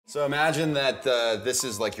So imagine that this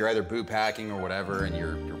is like you're either boot packing or whatever, and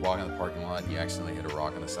you're walking in the parking lot and you accidentally hit a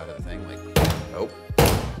rock on the side of the thing, like, oh,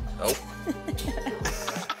 oh.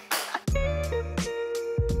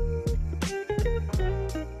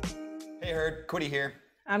 Hey Herd, Quiti here.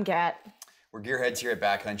 I'm Kat. We're Gearheads here at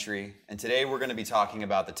Backcountry, and today we're gonna be talking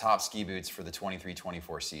about the top ski boots for the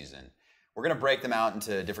 23-24 season. We're gonna break them out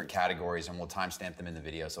into different categories and we'll timestamp them in the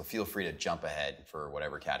video, so feel free to jump ahead for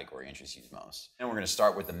whatever category interests you most. And we're gonna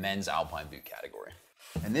start with the men's alpine boot category.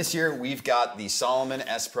 And this year we've got the Salomon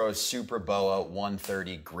S Pro Supra BOA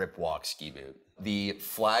 130 Grip Walk ski boot. The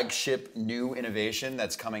flagship new innovation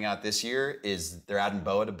that's coming out this year is they're adding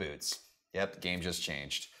BOA to boots. Yep, the game just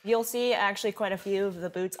changed. You'll see actually quite a few of the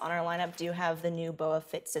boots on our lineup do have the new BOA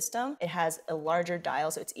Fit System. It has a larger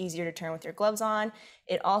dial, so it's easier to turn with your gloves on.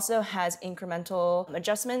 It also has incremental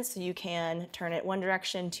adjustments, so you can turn it one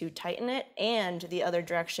direction to tighten it and the other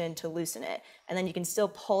direction to loosen it. And then you can still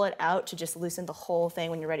pull it out to just loosen the whole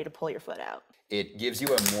thing when you're ready to pull your foot out. It gives you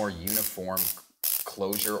a more uniform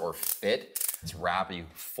closure or fit. It's wrapping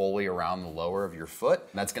fully around the lower of your foot.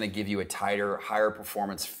 That's gonna give you a tighter, higher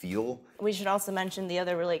performance feel. We should also mention the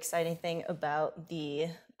other really exciting thing about the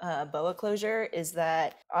BOA closure is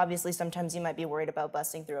that obviously sometimes you might be worried about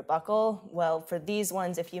busting through a buckle. Well, for these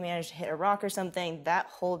ones, if you manage to hit a rock or something, that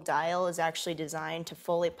whole dial is actually designed to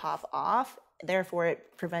fully pop off. Therefore,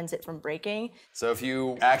 it prevents it from breaking. So if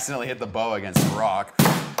you accidentally hit the BOA against a rock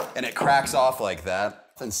and it cracks off like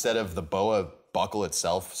that, instead of the BOA buckle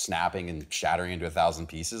itself snapping and shattering into 1,000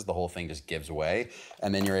 pieces, the whole thing just gives way,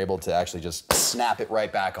 and then you're able to actually just snap it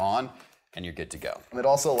right back on and you're good to go. It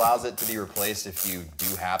also allows it to be replaced if you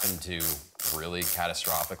do happen to really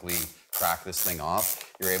catastrophically crack this thing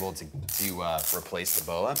off. You're able to replace the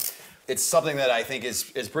BOA. It's something that I think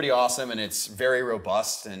is pretty awesome, and it's very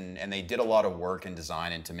robust, and they did a lot of work and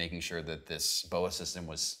design into making sure that this BOA system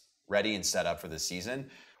was ready and set up for this season.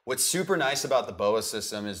 What's super nice about the BOA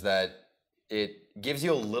system is that it gives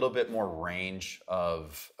you a little bit more range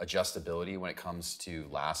of adjustability when it comes to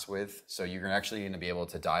last width. So you're actually gonna be able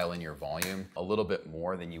to dial in your volume a little bit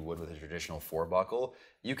more than you would with a traditional 4-buckle.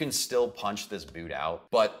 You can still punch this boot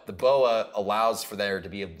out, but the BOA allows for there to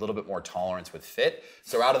be a little bit more tolerance with fit.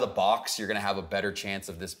 So out of the box, you're gonna have a better chance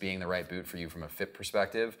of this being the right boot for you from a fit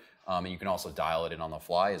perspective. And you can also dial it in on the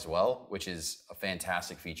fly as well, which is a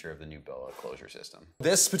fantastic feature of the new BOA closure system.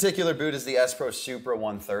 This particular boot is the S Pro Supra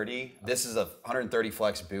 130. This is a 130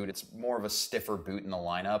 flex boot. It's more of a stiffer boot in the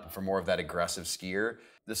lineup for more of that aggressive skier.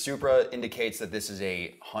 The Supra indicates that this is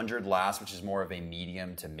a 100 last, which is more of a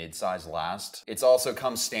medium to mid-size last. It's also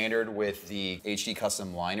comes standard with the HD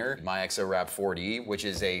custom liner, My XO Wrap 4D, which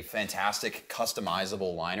is a fantastic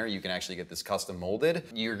customizable liner. You can actually get this custom molded.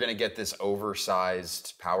 You're gonna get this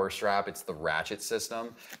oversized power strap. It's the ratchet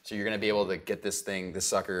system. So you're gonna be able to get this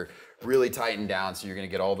sucker really tightened down, so you're gonna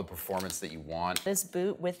get all the performance that you want. This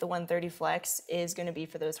boot with the 130 Flex is gonna be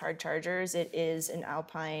for those hard chargers. It is an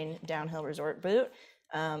alpine downhill resort boot.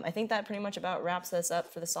 I think that pretty much about wraps us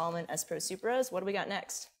up for the Salomon S Pro Supras. What do we got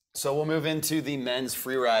next? So we'll move into the men's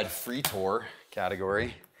freeride free tour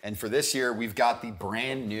category. And for this year, we've got the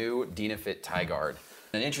brand new Dynafit Tigard.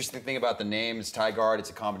 An interesting thing about the name is Tigard. It's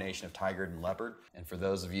a combination of tiger and leopard. And for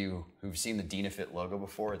those of you who've seen the Dynafit logo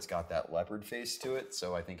before, it's got that leopard face to it.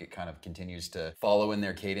 So I think it kind of continues to follow in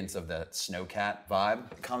their cadence of that snowcat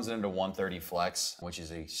vibe. It comes into 130 flex, which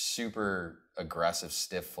is a super aggressive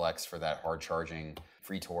stiff flex for that hard charging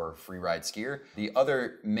free tour, free ride skier. The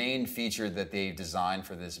other main feature that they've designed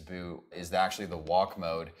for this boot is actually the walk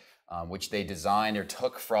mode, which they designed or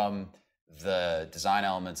took from the design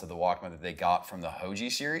elements of the walk mode that they got from the H+i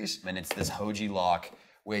series. And it's this H+i lock,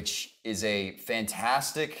 which is a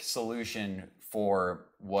fantastic solution for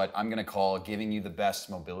what I'm gonna call giving you the best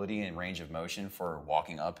mobility and range of motion for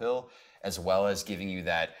walking uphill, as well as giving you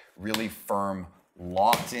that really firm,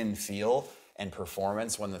 locked in feel and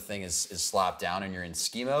performance when the thing is slapped down and you're in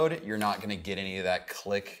ski mode. You're not gonna get any of that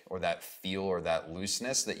click or that feel or that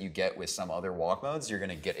looseness that you get with some other walk modes. You're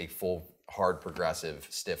gonna get a full, hard, progressive,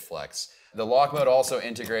 stiff flex. The lock mode also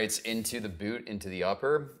integrates into the boot, into the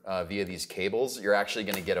upper via these cables. You're actually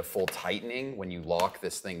gonna get a full tightening when you lock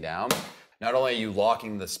this thing down. Not only are you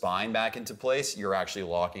locking the spine back into place, you're actually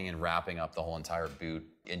locking and wrapping up the whole entire boot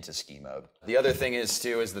into ski mode. The other thing is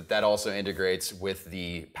that also integrates with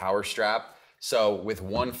the power strap. So with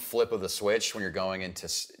one flip of the switch, when you're going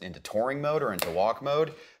into touring mode or into walk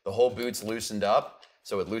mode, the whole boot's loosened up.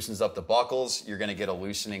 So it loosens up the buckles. You're gonna get a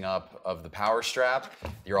loosening up of the power strap.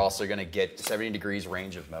 You're also gonna get 70 degrees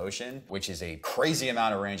range of motion, which is a crazy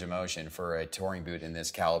amount of range of motion for a touring boot in this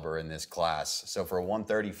caliber, in this class. So for a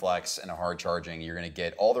 130 flex and a hard charging, you're gonna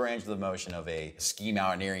get all the range of the motion of a ski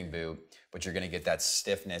mountaineering boot, but you're gonna get that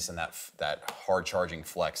stiffness and that hard charging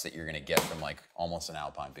flex that you're gonna get from like almost an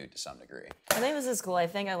alpine boot to some degree. I think this is cool. I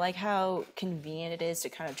like how convenient it is to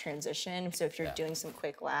kind of transition. So if you're doing some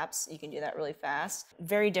quick laps, you can do that really fast.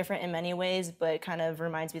 Very different in many ways, but it kind of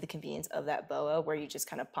reminds me of the convenience of that BOA where you just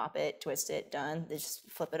kind of pop it, twist it, done. They just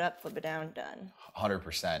flip it up, flip it down, done.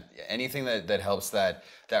 100%. Anything that helps that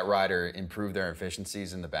rider improve their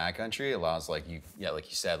efficiencies in the backcountry allows, like you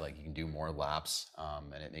said, like you can do more laps,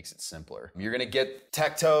 and it makes it simpler. You're gonna get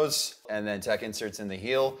tech toes and then tech inserts in the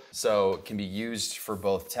heel, so it can be used for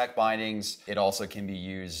both tech bindings. It also can be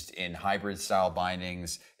used in hybrid style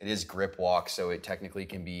bindings. It is grip walk, so it technically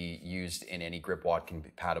can be used in any grip walk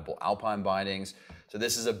compatible alpine bindings. So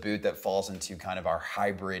this is a boot that falls into kind of our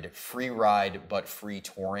hybrid free ride but free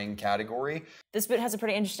touring category. This boot has a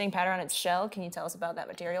pretty interesting pattern on its shell. Can you tell us about that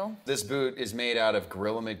material? This boot is made out of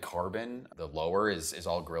Gorillamid carbon. The lower is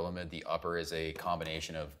all Gorillamid. The upper is a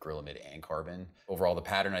combination of Gorillamid and carbon. Overall, the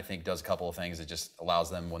pattern, I think, does a couple of things. It just allows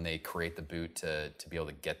them, when they create the boot, to be able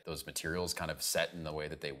to get those materials kind of set in the way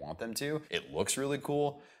that they want them to. It looks really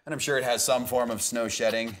cool. And I'm sure it has some form of snow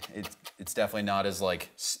shedding. It's definitely not as like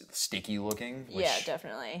sticky looking. Which yeah,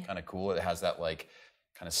 definitely. Kind of cool. It has that like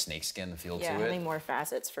kind of snakeskin feel to it. Yeah, having more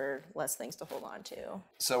facets for less things to hold on to.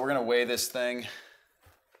 So we're gonna weigh this thing.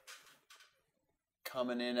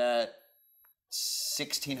 Coming in at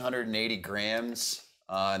 1,680 grams.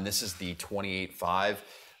 And this is the 28.5.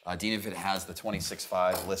 Dynafit has the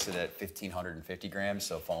 26.5 listed at 1,550 grams.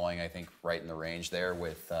 So falling, I think, right in the range there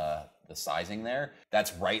with the sizing there.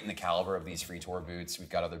 That's right in the caliber of these free tour boots. We've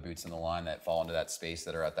got other boots in the line that fall into that space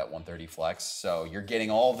that are at that 130 flex. So you're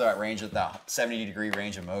getting all of that range of that 70-degree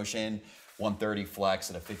range of motion, 130 flex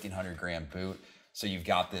at a 1,500 gram boot. So you've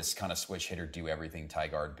got this kind of switch hitter, do everything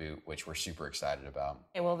Tigard boot, which we're super excited about.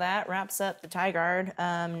 Okay, well, that wraps up the Tigard.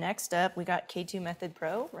 Next up, we got K2 Method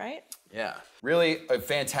Pro, right? Yeah, really a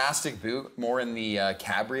fantastic boot, more in the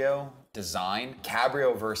Cabrio design.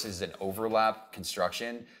 Cabrio versus an overlap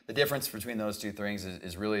construction. The difference between those two things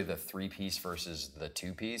is really the 3-piece versus the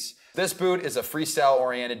 2-piece. This boot is a freestyle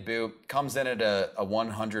oriented boot, comes in at a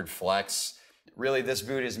 100 flex. Really, this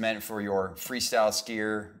boot is meant for your freestyle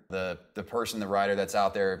skier, the person, the rider that's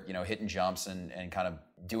out there, you know, hitting jumps and kind of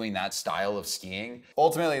doing that style of skiing.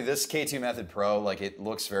 Ultimately, this K2 Method Pro, like, it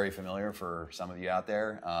looks very familiar for some of you out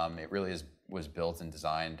there. It really was built and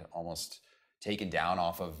designed, almost taken down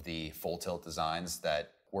off of the full tilt designs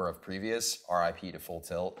that were of previous, RIP to full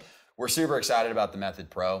tilt. We're super excited about the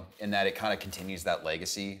Method Pro in that it kind of continues that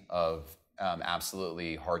legacy of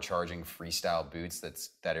absolutely hard charging freestyle boots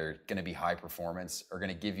that are going to be high performance, are going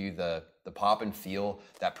to give you the pop and feel,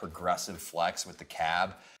 that progressive flex with the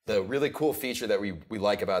cab. The really cool feature that we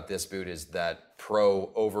like about this boot is that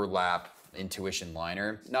Pro overlap intuition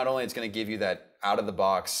liner. Not only it's going to give you that out of the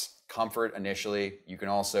box comfort initially, you can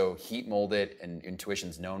also heat mold it, and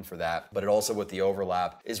Intuition's known for that, but it also, with the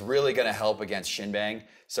overlap, is really going to help against shin bang.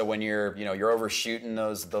 So when you're overshooting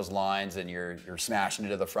those lines and you're smashing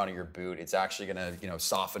into the front of your boot, it's actually going to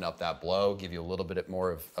soften up that blow, give you a little bit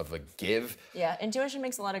more of a give. Yeah, Intuition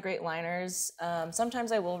makes a lot of great liners.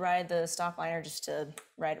 Sometimes I will ride the stock liner just to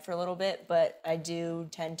ride it for a little bit, but I do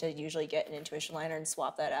tend to usually get an Intuition liner and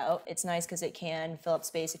swap that out. It's nice because it can fill up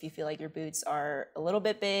space if you feel like your boots are a little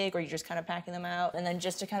bit big or you're just kind of packing them out. And then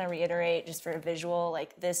just to kind of reiterate, just for a visual,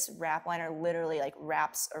 like this wrap liner literally like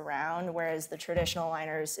wraps around, whereas the traditional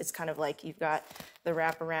liners, it's kind of like you've got the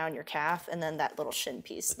wrap around your calf and then that little shin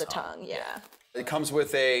piece, the tongue, yeah. It comes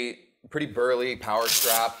with a pretty burly power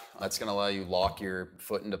strap that's going to allow you lock your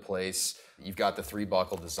foot into place. You've got the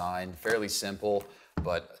 3-buckle design, fairly simple,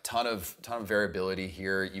 but a ton of variability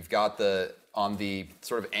here. You've got on the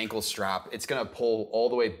sort of ankle strap, it's going to pull all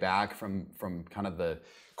the way back from kind of the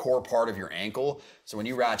core part of your ankle. So when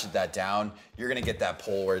you ratchet that down, you're going to get that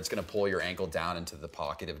pull where it's going to pull your ankle down into the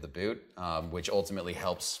pocket of the boot, which ultimately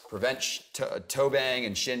helps prevent toe bang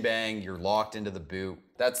and shin bang. You're locked into the boot.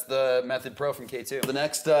 That's the Method Pro from K2. The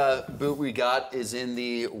next boot we got is in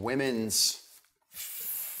the women's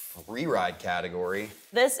freeride category.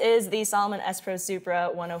 This is the Salomon S Pro Supra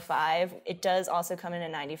 105. It does also come in a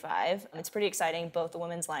 95. It's pretty exciting. Both the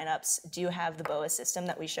women's lineups do have the BOA system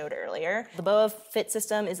that we showed earlier. The BOA Fit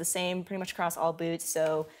System is the same pretty much across all boots,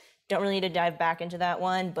 so Don't really need to dive back into that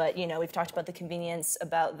one, but you know, we've talked about the convenience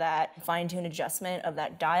about that fine-tuned adjustment of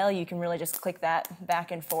that dial. You can really just click that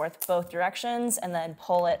back and forth both directions and then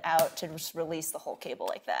pull it out to just release the whole cable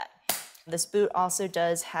like that. This boot also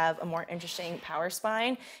does have a more interesting power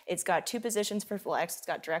spine. It's got 2 positions for flex. It's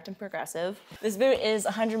got direct and progressive. This boot is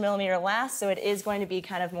 100mm last, so it is going to be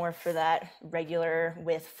kind of more for that regular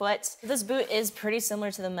width foot. This boot is pretty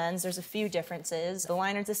similar to the men's. There's a few differences. The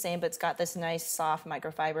liner's the same, but it's got this nice soft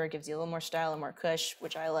microfiber. It gives you a little more style and more cush,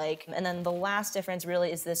 which I like. And then the last difference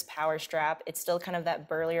really is this power strap. It's still kind of that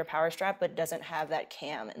burlier power strap, but doesn't have that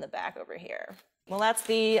cam in the back over here. Well, that's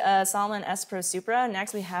the Salomon S Pro Supra.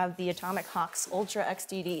 Next, we have the Atomic Hawx Ultra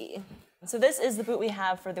XDD. So this is the boot we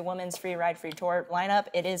have for the women's free ride, free tour lineup.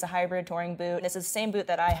 It is a hybrid touring boot. This is the same boot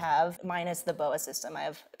that I have, minus the BOA system. I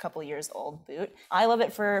have a couple years old boot. I love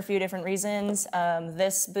it for a few different reasons.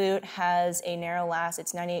 This boot has a narrow last.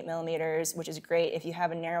 It's 98mm, which is great if you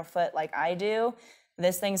have a narrow foot like I do.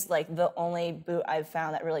 This thing's like the only boot I've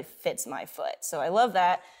found that really fits my foot. So I love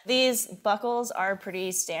that. These buckles are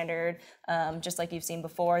pretty standard, just like you've seen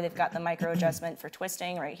before. They've got the micro adjustment for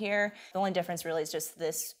twisting right here. The only difference really is just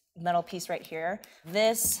this metal piece right here.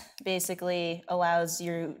 This basically allows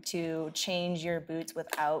you to change your boots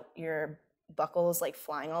without your buckles like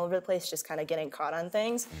flying all over the place, just kind of getting caught on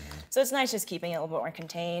things. So it's nice just keeping it a little bit more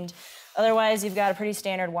contained. Otherwise, you've got a pretty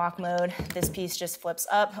standard walk mode. This piece just flips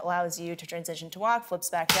up, allows you to transition to walk, flips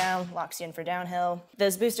back down, locks you in for downhill.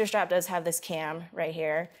 This booster strap does have this cam right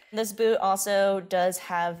here. This boot also does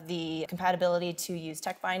have the compatibility to use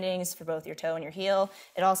tech bindings for both your toe and your heel.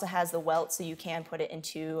 It also has the welt, so you can put it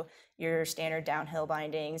into your standard downhill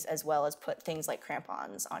bindings, as well as put things like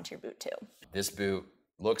crampons onto your boot too. This boot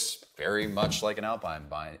looks very much like an alpine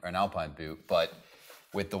boot, but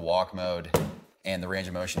with the walk mode and the range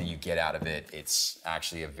of motion that you get out of it, it's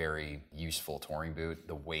actually a very useful touring boot.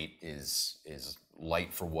 The weight is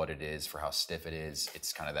light for what it is, for how stiff it is.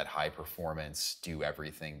 It's kind of that high performance, do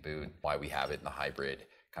everything boot, why we have it in the hybrid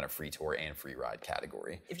kind of free tour and free ride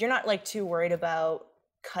category. If you're not like too worried about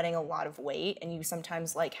cutting a lot of weight and you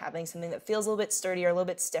sometimes like having something that feels a little bit sturdier, a little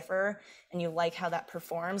bit stiffer, and you like how that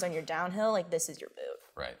performs on your downhill, like this is your boot.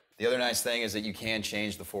 Right. The other nice thing is that you can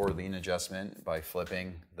change the forward lean adjustment by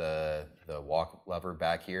flipping the walk lever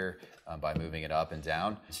back here by moving it up and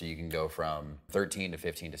down. So you can go from 13 to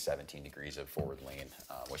 15 to 17 degrees of forward lean,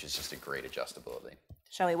 which is just a great adjustability.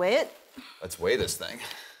 Shall we weigh it? Let's weigh this thing.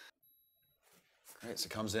 All right, so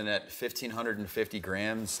it comes in at 1,550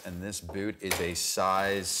 grams, and this boot is a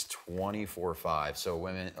size 24.5. So a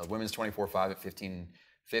women's 24.5 at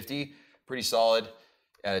 1,550, pretty solid.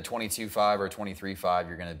 At a 22.5 or 23.5,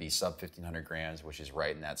 you're gonna be sub 1,500 grams, which is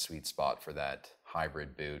right in that sweet spot for that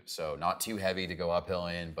hybrid boot. So not too heavy to go uphill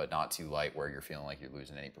in, but not too light where you're feeling like you're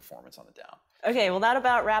losing any performance on the down. Okay, well that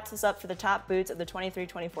about wraps us up for the top boots of the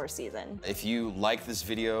 23-24 season. If you like this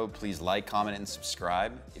video, please like, comment, and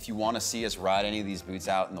subscribe. If you wanna see us ride any of these boots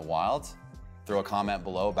out in the wild, throw a comment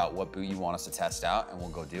below about what boot you want us to test out and we'll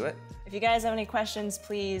go do it. If you guys have any questions,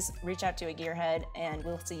 please reach out to a Gearhead and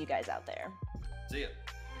we'll see you guys out there. See ya.